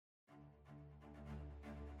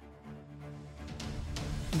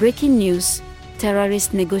Breaking news: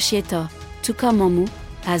 terrorist negotiator Tukur Mamu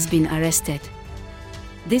has been arrested.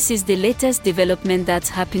 This is the latest development that's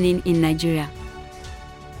happening in Nigeria.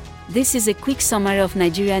 This is a quick summary of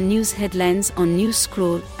Nigeria news headlines on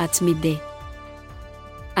Newscroll at midday.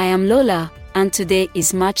 I am Lola, and today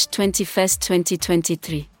is March 21,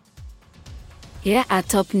 2023. Here are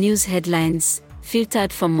top news headlines,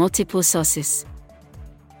 filtered from multiple sources.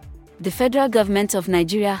 The federal government of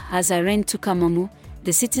Nigeria has arraigned Tukur Mamu,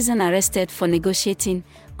 the citizen arrested for negotiating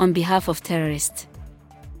on behalf of terrorists.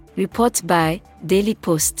 Report by Daily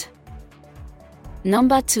Post.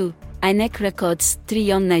 Number 2. INEC records 3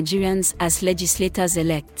 young Nigerians as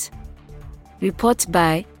legislators-elect. Report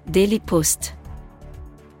by Daily Post.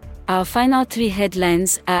 Our final 3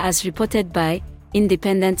 headlines are as reported by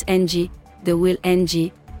Independent NG, The Will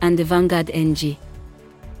NG, and the Vanguard NG.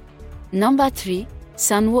 Number 3.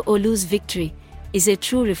 Sanwo-Olu's victory is a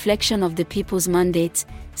true reflection of the people's mandate,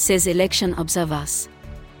 says election observers.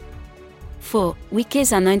 4.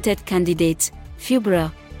 Wike's anointed candidate,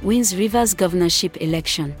 Fubara, wins Rivers Governorship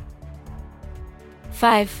Election.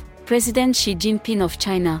 5. President Xi Jinping of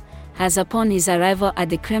China has, upon his arrival at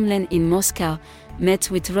the Kremlin in Moscow,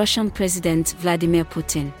 met with Russian President Vladimir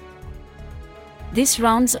Putin. This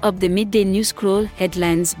rounds up the Midday Newscroll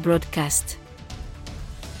headlines broadcast.